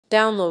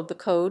Download the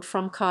code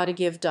from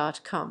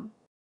codegive.com.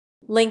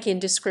 Link in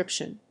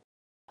description.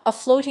 A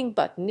floating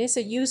button is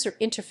a user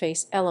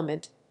interface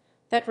element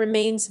that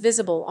remains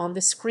visible on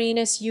the screen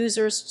as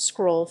users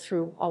scroll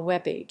through a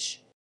webpage.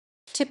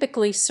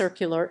 Typically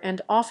circular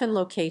and often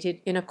located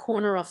in a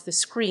corner of the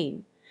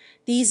screen,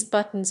 these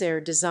buttons are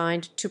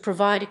designed to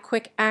provide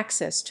quick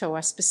access to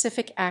a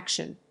specific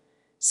action,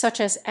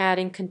 such as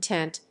adding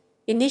content,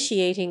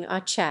 initiating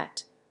a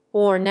chat,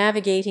 or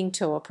navigating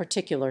to a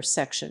particular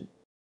section.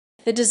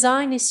 The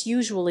design is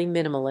usually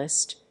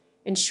minimalist,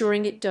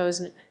 ensuring it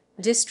doesn't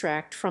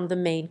distract from the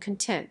main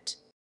content.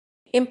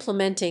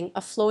 Implementing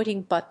a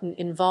floating button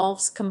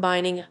involves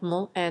combining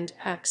HTML and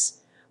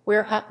X,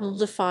 where HTML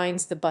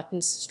defines the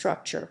button's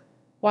structure,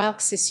 while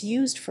X is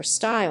used for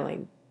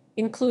styling,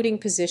 including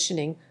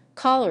positioning,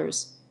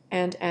 colors,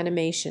 and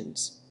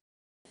animations.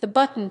 The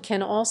button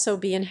can also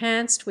be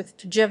enhanced with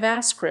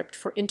JavaScript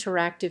for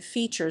interactive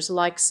features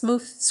like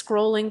smooth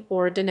scrolling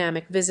or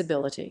dynamic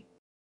visibility.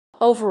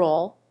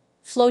 Overall,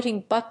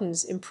 floating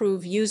buttons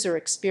improve user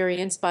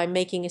experience by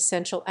making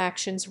essential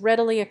actions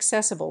readily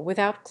accessible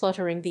without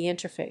cluttering the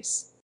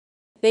interface.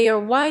 They are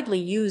widely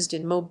used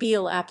in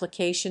mobile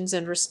applications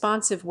and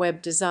responsive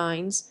web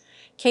designs,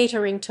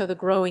 catering to the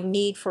growing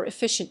need for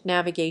efficient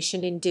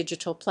navigation in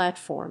digital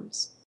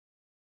platforms.